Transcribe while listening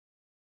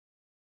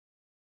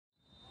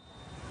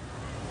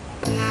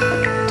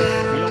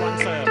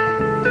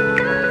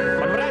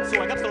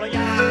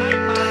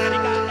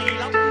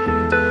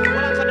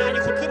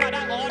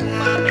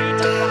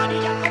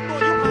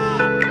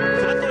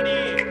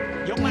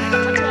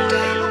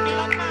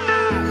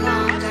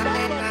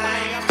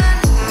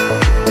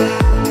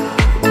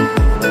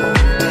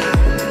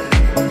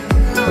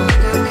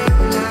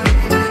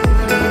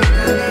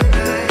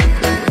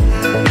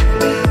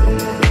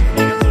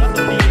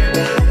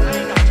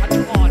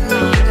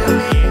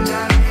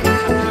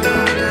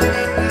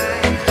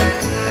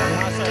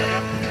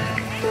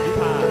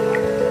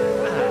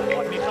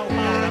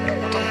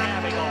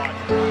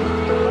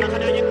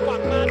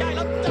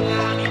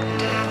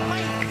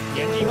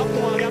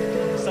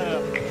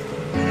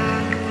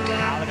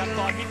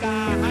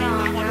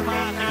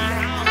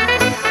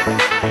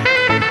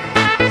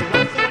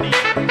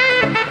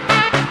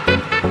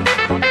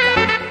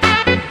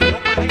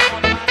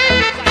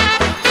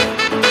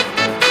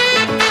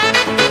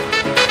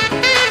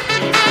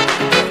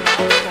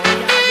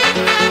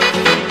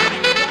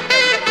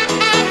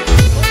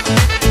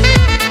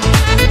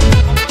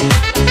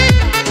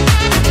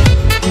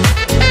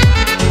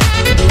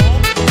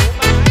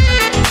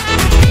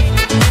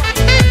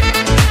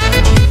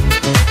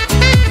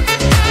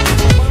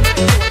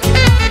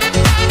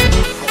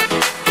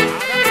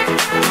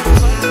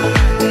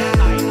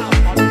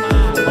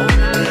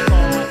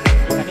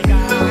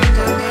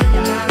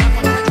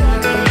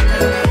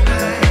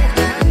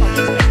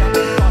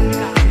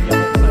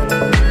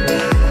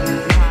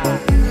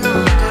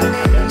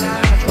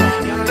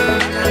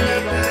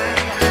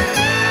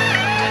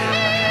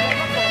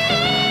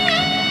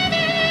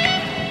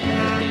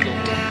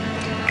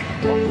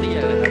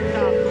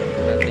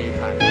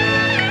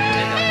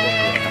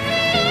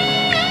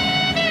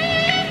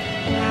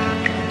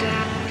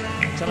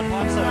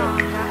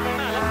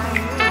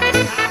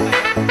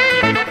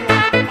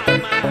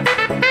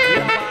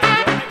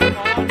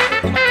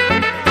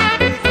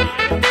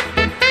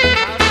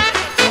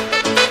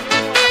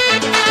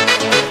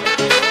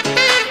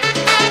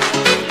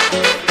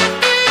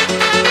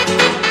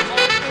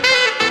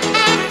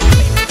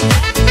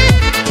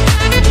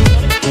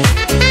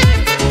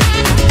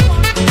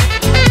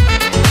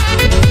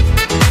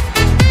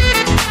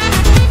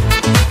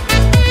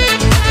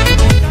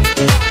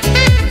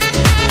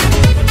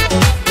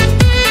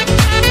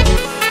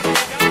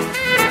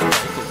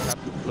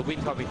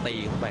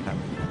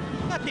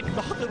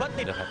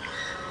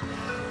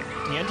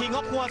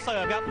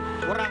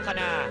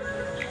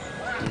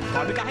ก่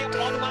อนที่จะให้อ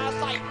อนมา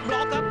ใส่บล็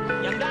อกครับ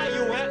ยังได้อ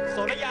ยู่ฮะโส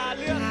ระยาเ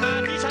ลือกมา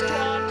ที่ชัชช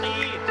วนตี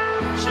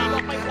ฉีกอ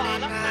อกไปขวา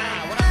แล้ว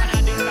วรคณา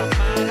ดึงกลับ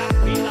มาครับ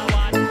วิลา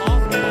วันออก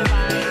แก้ไป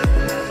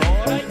โส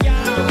ระยา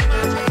ยกมา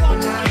ชัชชวน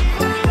ตี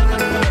ลูกนี้แล้วมั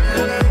นเกิด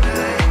ขึ้น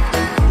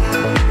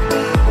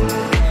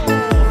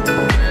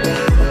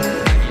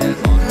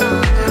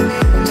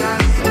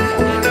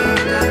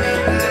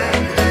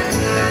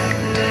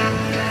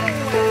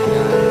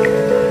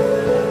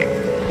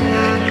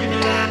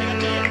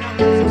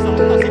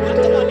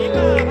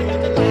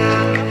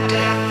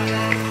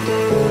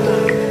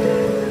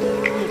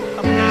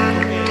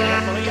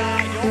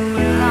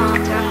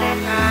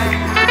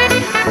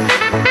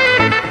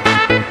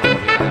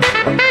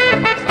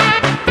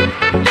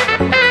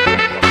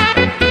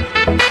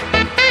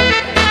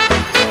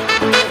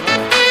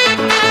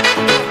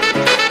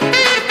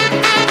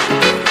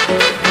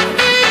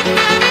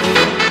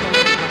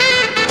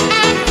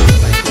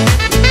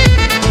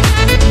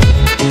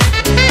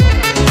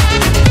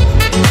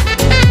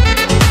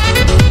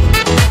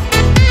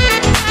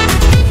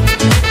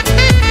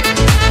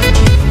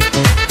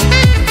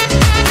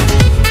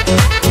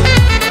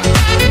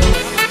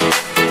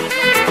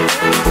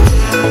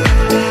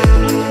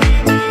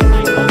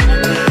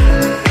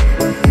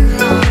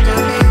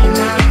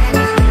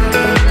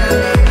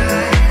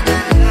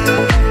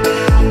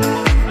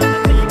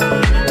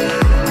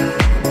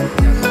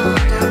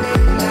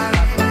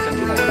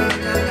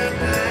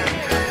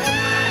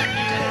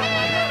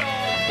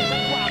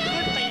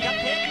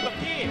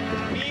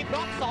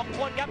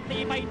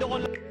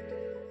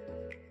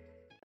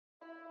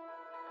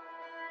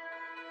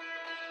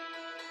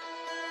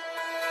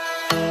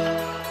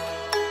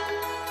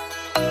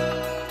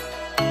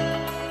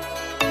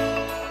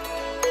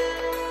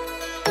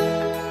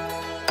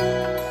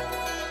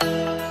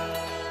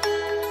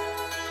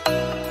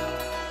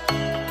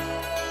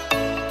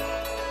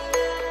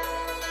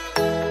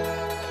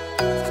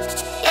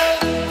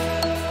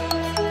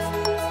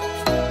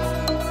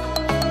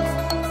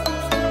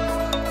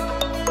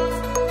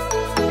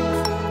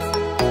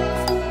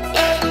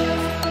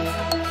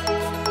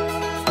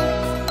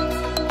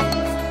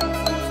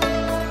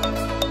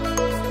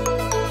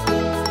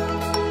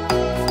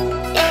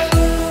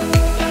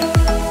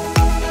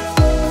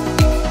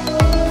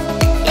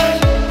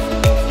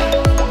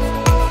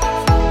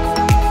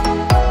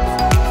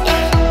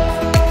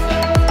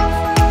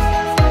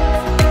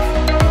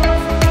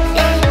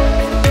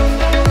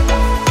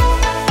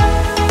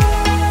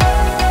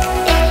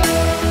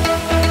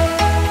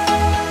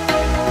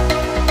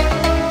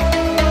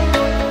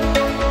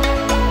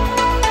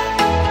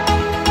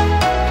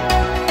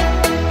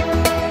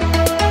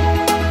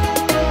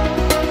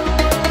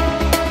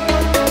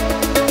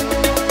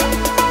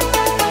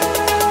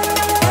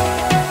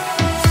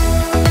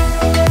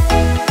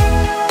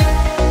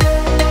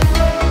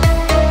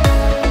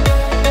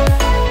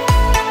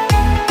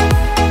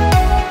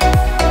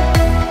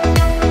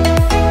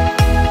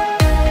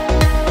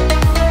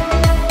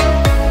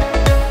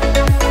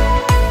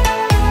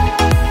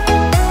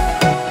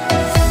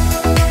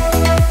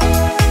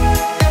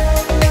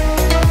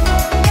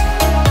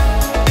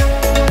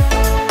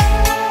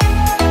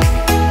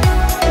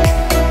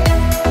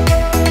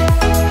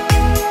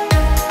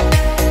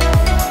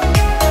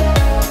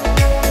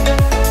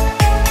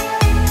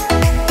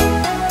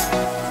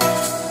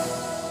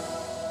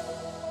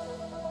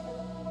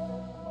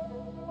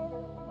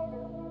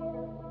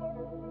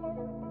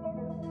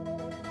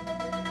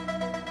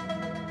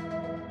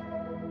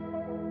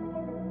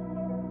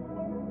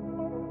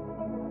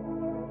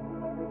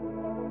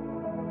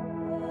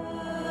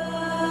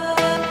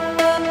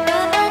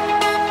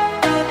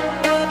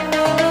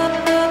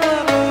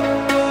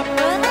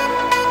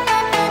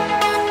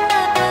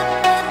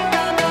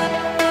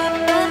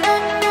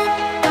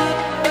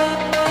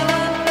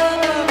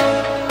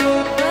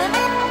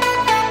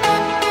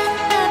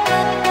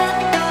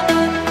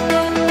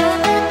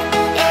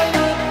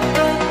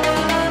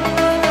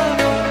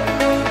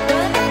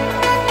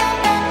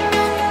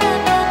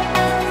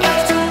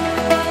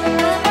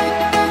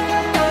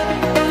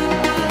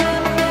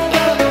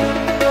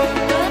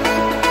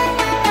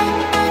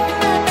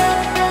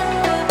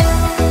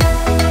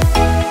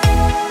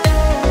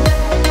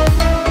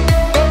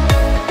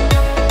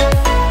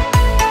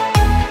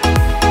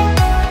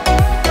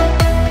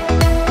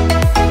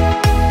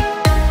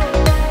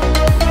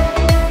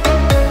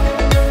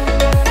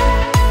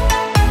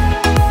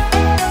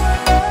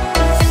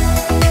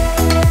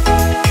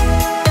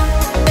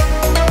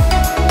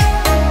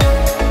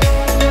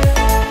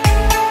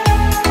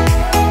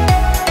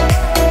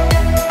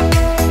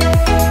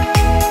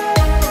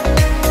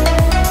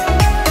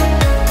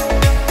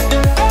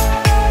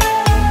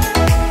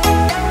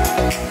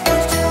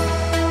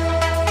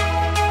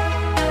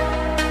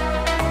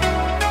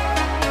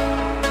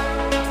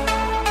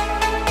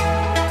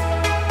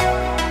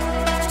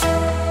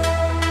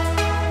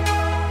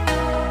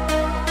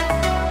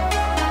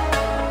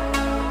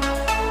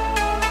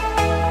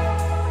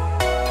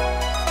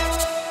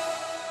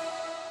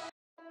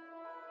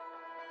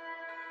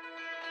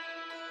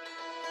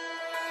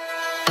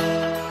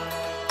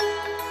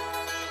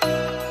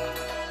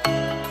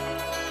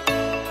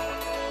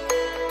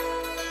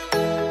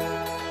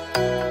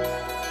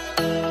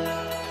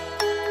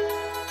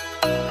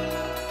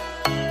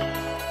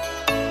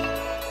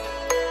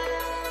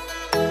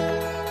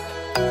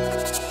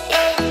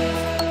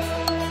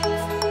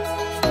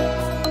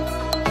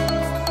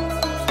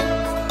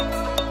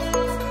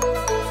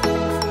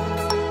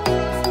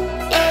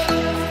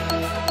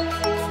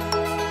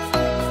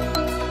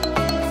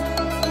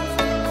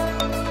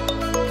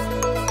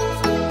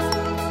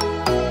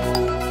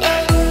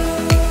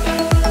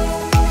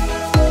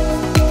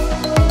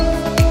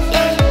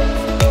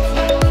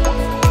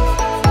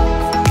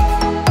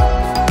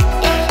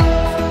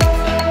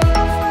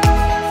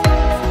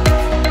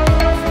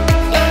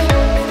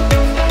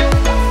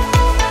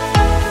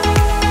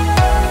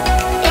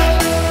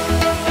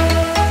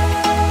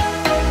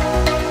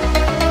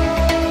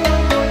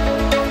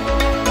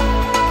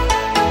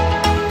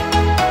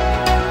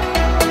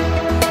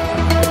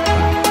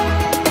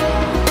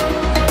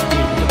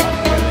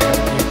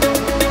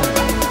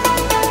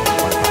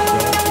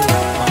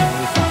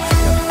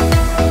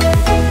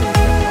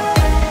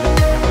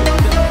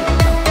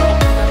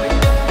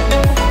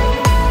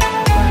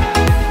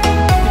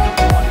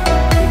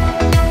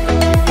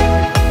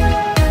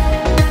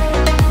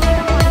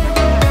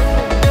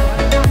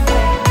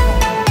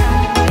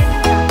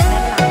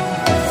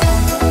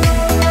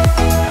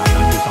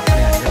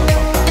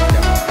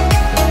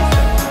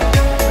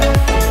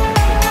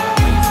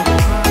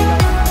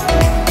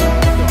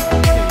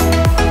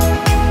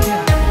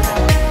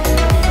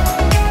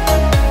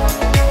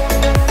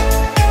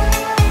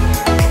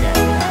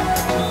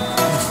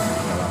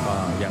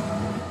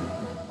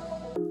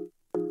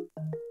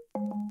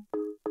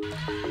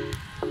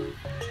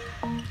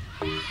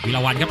วิล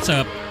าวันครับเสิ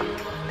ร์ฟ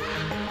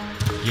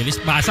เยลิส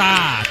บาซ่า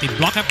ติด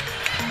บล็อกครับ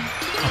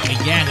เอาไป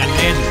แย่งกันเ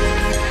ล่น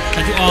ชั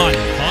ชชุออน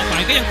ขอไป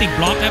ก็ยังติดบ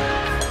ล็อกครับ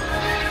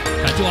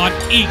ชัชชุออน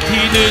อีกที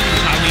หนึ่ง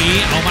คราวนี้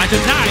เอามาจ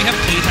นได้ครับ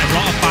ตีใส่บล็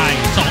อกออกไป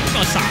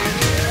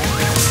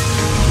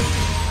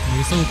2-3มี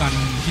สู้กัน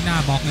ที่หน้า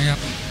บล็อกนะครับ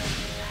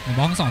บ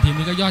ล็อก2ทีม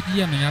นี้ก็ยอดเ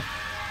ยี่ยมนะครับ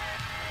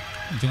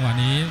จังหวะ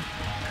นี้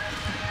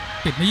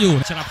ปิดไม่อยู่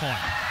ชลพร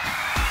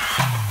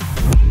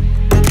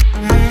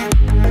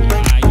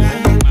ยก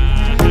มา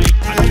ให้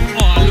ชัชชุอ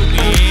อนลูก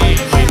นี้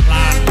ไม่พล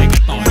าดเลยกั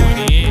นต่อตรง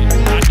นี้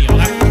มาเหนียว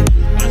ครับ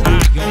มาท่า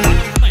ยก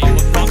ไม่หม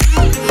ดบล็อก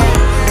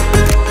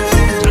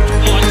ชัชชุ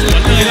ออนสว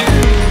นเลยแล้ว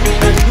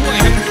ด้วย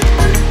ครับ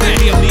แต่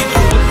เดี่ยวนี้บล็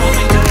อกไ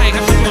ม่ได้ค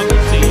รับชัชชุออน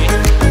สี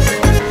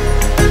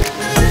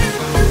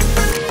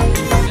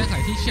แก้ไข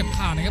ที่เฉียบข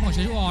าดนะครับของ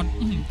ชัชชุออน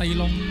ตี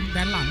ลงแด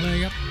นหลังเลย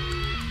ครับ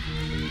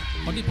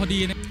พอดี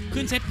นะ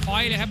ขึ้นเซตพอ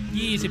ยต์เลยครับ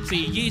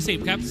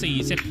24-20ครับ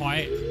4เซตพอย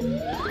ต์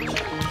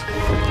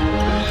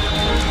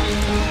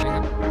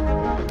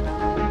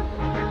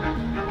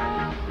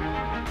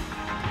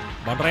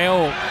บอลเร็ว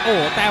โอ้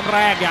แต้มแร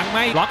กยังไ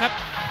ม่บล็อกครับ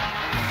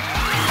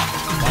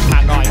บอลทา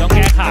งหน่อยต้องแ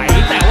ก้ไข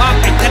แต่ว่า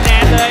เป็นคะแน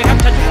นเลยครับ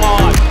ชัชชุออ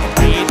น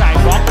ตีใส่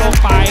บล็อกลง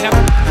ไปครับ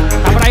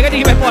ทำอะไรก็ดี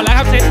ไปหมดแล้วค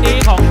รับเซตนี้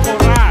ของโค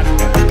ราช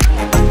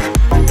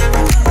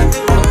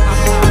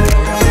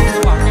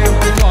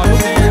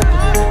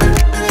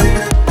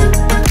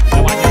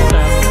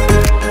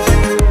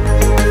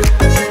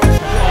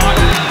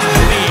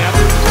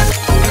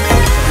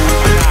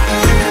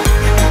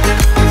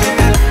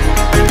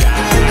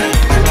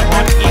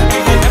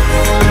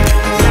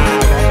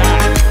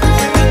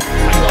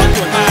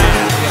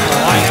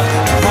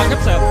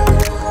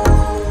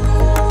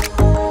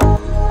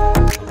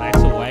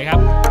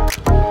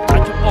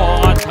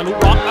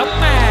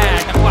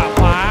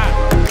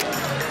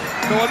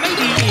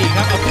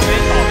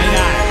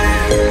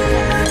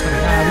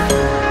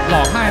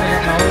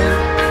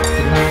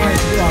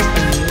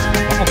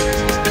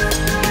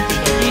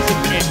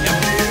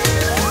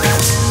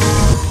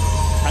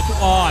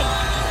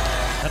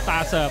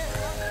เสิร์ฟ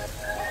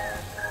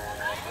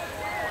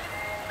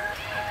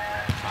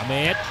3 เม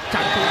ตร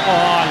ชัชชุอ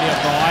อนเรียบ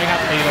ร้อยครับ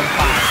ตีลงไ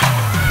ป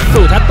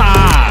สู่ทัตตา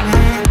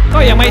ก็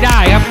ยังไม่ได้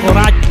ครับโค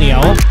ราชเหนีย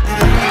ว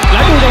แล้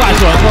วดูจังหวะ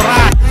สวนโคร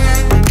าช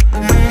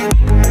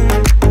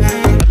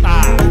ทัตตา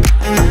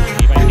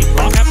มีไปติดบ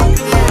ล็อกครับ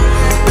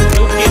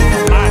ลูกเก็บขอ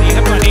งบ้านนี้ค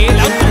รับตัวนี้แ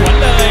ล้วสวน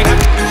เลยครับ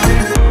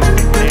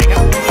นี่ครั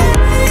บ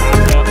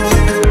เสิร์ฟ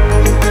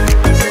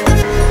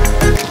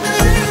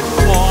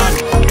บอล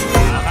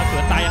ครับส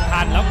วนตายัง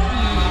ทันแล้ว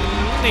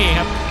นี่ค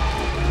รับ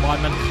บอล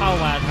มันเข้า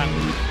มาทาง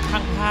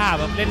ข้างผ้า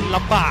แบบเล่นล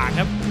ำบาก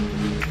ครับ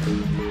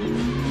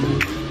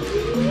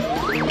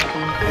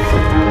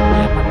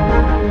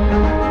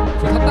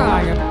สุดท้ายตาย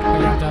ครับพย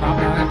ายามจะรับ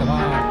แล้วแต่ว่า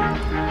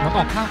มันอ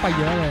อกข้างไป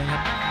เยอะเลยครั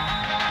บ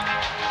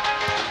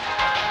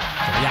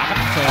สุริยาครับ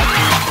เสิร์ฟ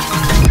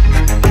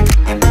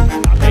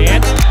3 เม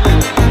ตร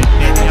เ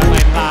ด็ดยังไ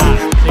ม่พลาด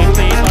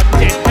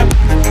14-7ครับ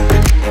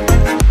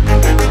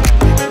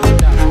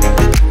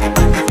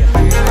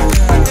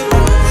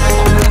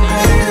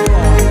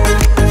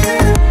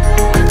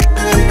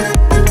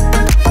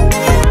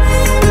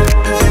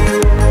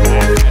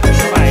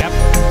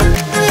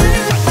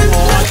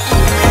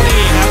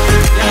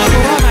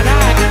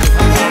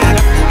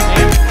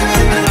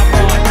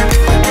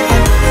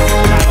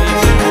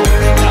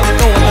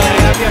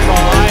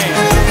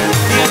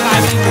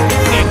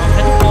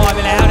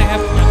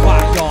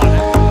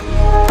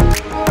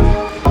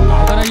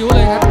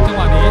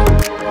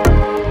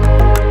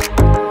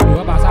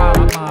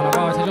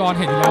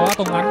เห็นแล้วว่า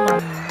ตรงนั้นมั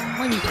นไ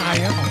ม่มีใคร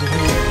ครับของตัวเอ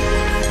ง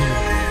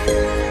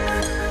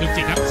ลูก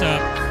จิกครับเสิร์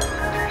ฟ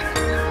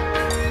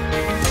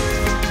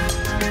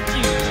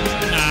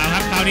ครั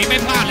บคราวนี้ไม่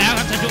พลาดแล้วค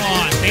รับชัชชุออ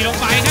นตีลง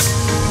ไปครับ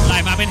ไล่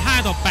มาเป็น5-8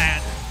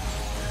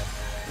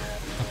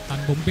กับตัน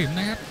บุ๋มบิ่ม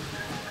นะครับ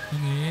ตรง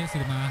นี้สิ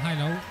มาให้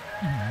แล้ว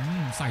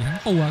ใส่ทั้ง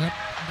ตัวครับ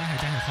ได้หาย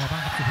ใจหายคอบ้า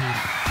งครับสุพี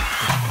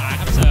มา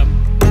ครับเสิร์ฟ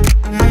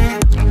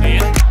เม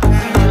ตร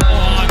อ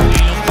อนตี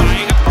ลงไป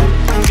ครับ10-11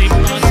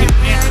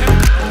ค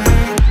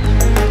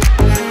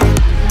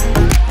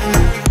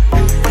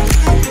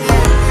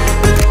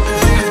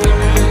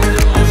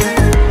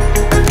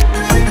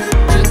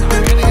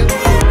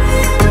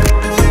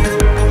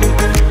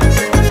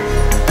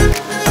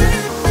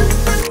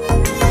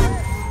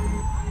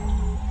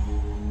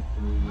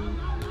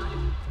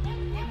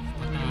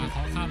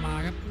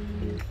บ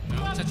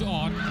ชัชชุอ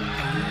อน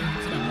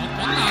สนามบ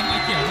ล็อกตามไป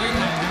เกี่ยวไม่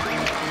ทัน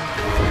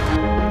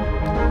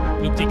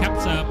ลูกจิกครับ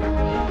เสิร์ฟ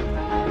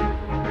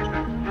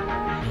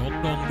ยก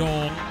โด่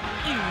ง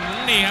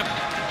นี่ครับ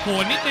โห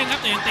นิดนึงครับ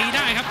แต่ยังตีไ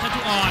ด้ครับชัช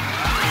ชุออน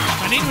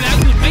ตอนนี้ดูแล้ว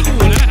หยุดไม่อยู่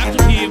แล้วนะครับทุ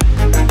กทีม